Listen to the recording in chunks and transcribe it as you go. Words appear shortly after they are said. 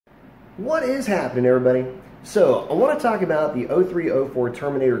What is happening, everybody? So, I want to talk about the 0304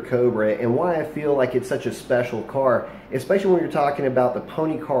 Terminator Cobra and why I feel like it's such a special car, especially when you're talking about the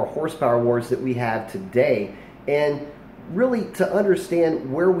pony car horsepower wars that we have today. And really, to understand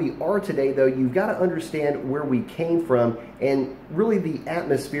where we are today, though, you've got to understand where we came from and really the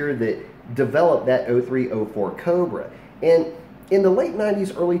atmosphere that developed that 0304 Cobra. And in the late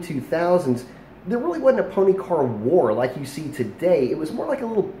 90s, early 2000s, there really wasn't a pony car war like you see today. It was more like a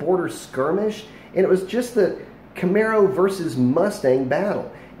little border skirmish, and it was just the Camaro versus Mustang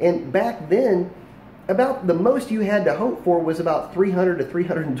battle. And back then, about the most you had to hope for was about 300 to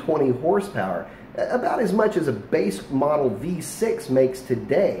 320 horsepower, about as much as a base model V6 makes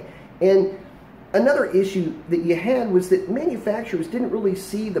today. And another issue that you had was that manufacturers didn't really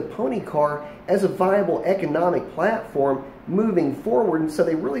see the pony car as a viable economic platform moving forward, and so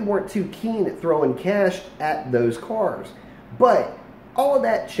they really weren't too keen at throwing cash at those cars. But all of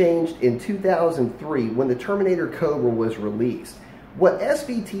that changed in 2003 when the Terminator Cobra was released. What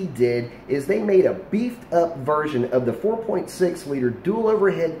SVT did is they made a beefed up version of the 4.6 liter dual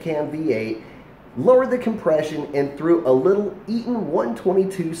overhead cam V8, lowered the compression, and threw a little Eaton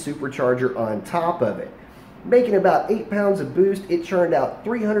 122 supercharger on top of it. Making about 8 pounds of boost, it churned out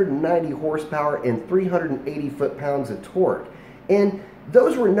 390 horsepower and 380 foot-pounds of torque. And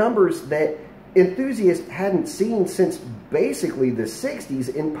those were numbers that enthusiasts hadn't seen since basically the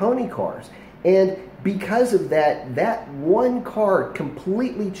 60s in pony cars. And because of that, that one car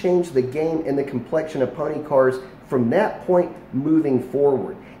completely changed the game and the complexion of pony cars from that point moving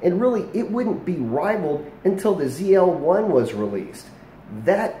forward. And really, it wouldn't be rivaled until the ZL1 was released.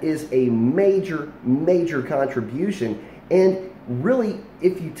 That is a major, major contribution. And really,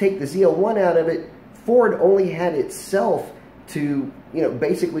 if you take the ZL1 out of it, Ford only had itself to,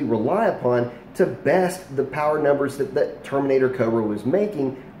 basically rely upon to best the power numbers that the Terminator Cobra was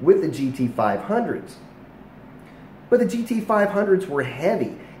making with the GT500s. But the GT500s were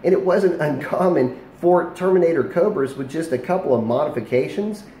heavy, and it wasn't uncommon for Terminator Cobras with just a couple of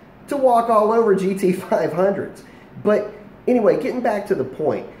modifications to walk all over GT500s. But anyway, getting back to the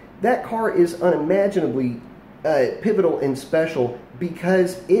point, that car is unimaginably pivotal and special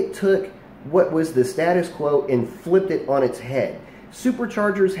because it took what was the status quo and flipped it on its head.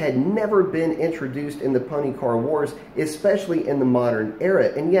 Superchargers had never been introduced in the pony car wars, especially in the modern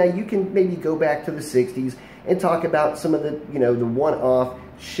era. And yeah, you can maybe go back to the 60s and talk about some of the, the one-off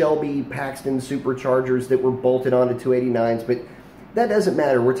Shelby Paxton superchargers that were bolted onto 289s, but that doesn't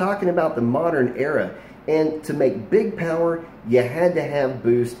matter. We're talking about the modern era. And to make big power, you had to have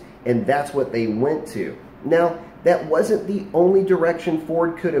boost, and that's what they went to. Now, that wasn't the only direction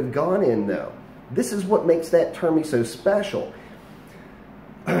Ford could have gone in, though. This is what makes that Termy so special.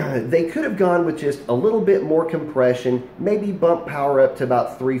 They could have gone with just a little bit more compression, maybe bump power up to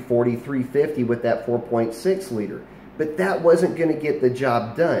about 340, 350 with that 4.6 liter. But that wasn't going to get the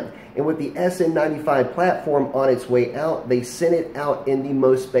job done. And with the SN95 platform on its way out, they sent it out in the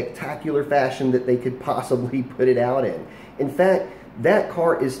most spectacular fashion that they could possibly put it out in. In fact, that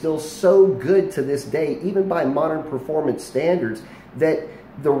car is still so good to this day, even by modern performance standards, that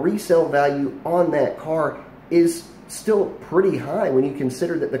the resale value on that car is still pretty high when you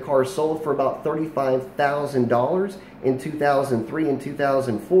consider that the car sold for about $35,000 in 2003 and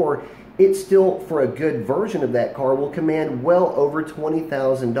 2004. It still, for a good version of that car, will command well over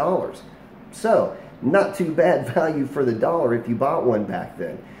 $20,000. So, not too bad value for the dollar if you bought one back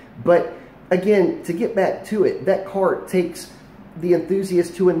then. But again, to get back to it, that car takes the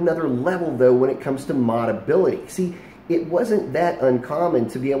enthusiast to another level, though, when it comes to modability. See, it wasn't that uncommon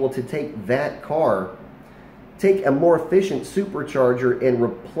to be able to take that car, take a more efficient supercharger, and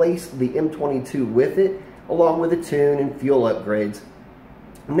replace the M22 with it, along with a tune and fuel upgrades.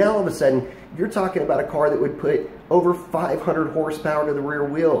 Now, all of a sudden, you're talking about a car that would put over 500 horsepower to the rear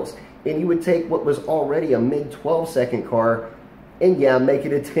wheels. And you would take what was already a mid-12-second car and, yeah, make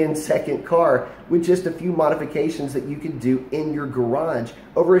it a 10-second car with just a few modifications that you could do in your garage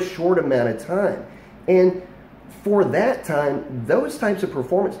over a short amount of time. And for that time, those types of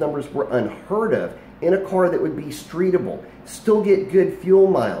performance numbers were unheard of in a car that would be streetable, still get good fuel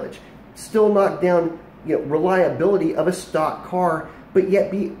mileage, still knock down, reliability of a stock car, but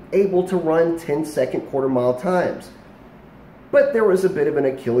yet be able to run 10-second quarter-mile times. But there was a bit of an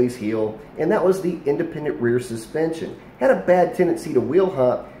Achilles heel, and that was the independent rear suspension. Had a bad tendency to wheel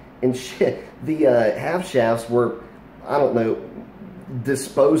hop, and shit, the half shafts were, I don't know,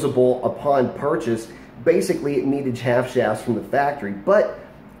 disposable upon purchase. Basically, it needed half shafts from the factory, but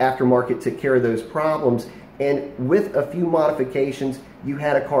aftermarket took care of those problems, and with a few modifications, you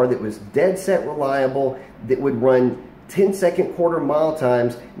had a car that was dead set reliable, that would run 10-second quarter mile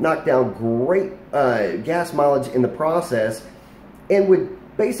times, knocked down great gas mileage in the process, and would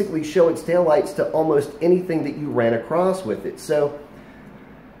basically show its taillights to almost anything that you ran across with it. So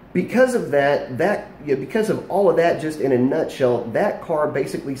because of because of all of that, just in a nutshell, that car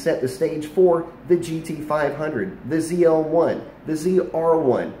basically set the stage for the GT500, the ZL1, the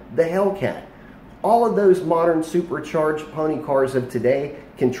ZR1, the Hellcat. All of those modern supercharged pony cars of today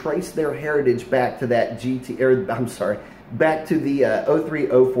can trace their heritage back to that back to the 03,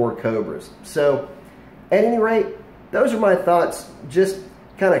 04 Cobras. So, at any rate, those are my thoughts. Just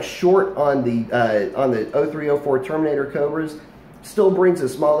kind of short on the 03, 04 Terminator Cobras. Still brings a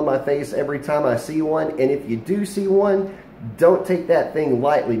smile to my face every time I see one. And if you do see one, don't take that thing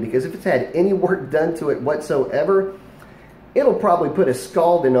lightly, because if it's had any work done to it whatsoever, it'll probably put a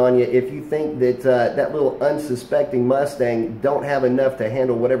scalding on you if you think that that little unsuspecting Mustang don't have enough to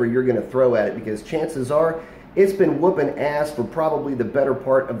handle whatever you're going to throw at it, because chances are it's been whooping ass for probably the better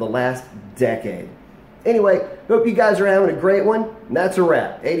part of the last decade. Anyway, hope you guys are having a great one, and that's a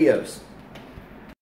wrap. Adios.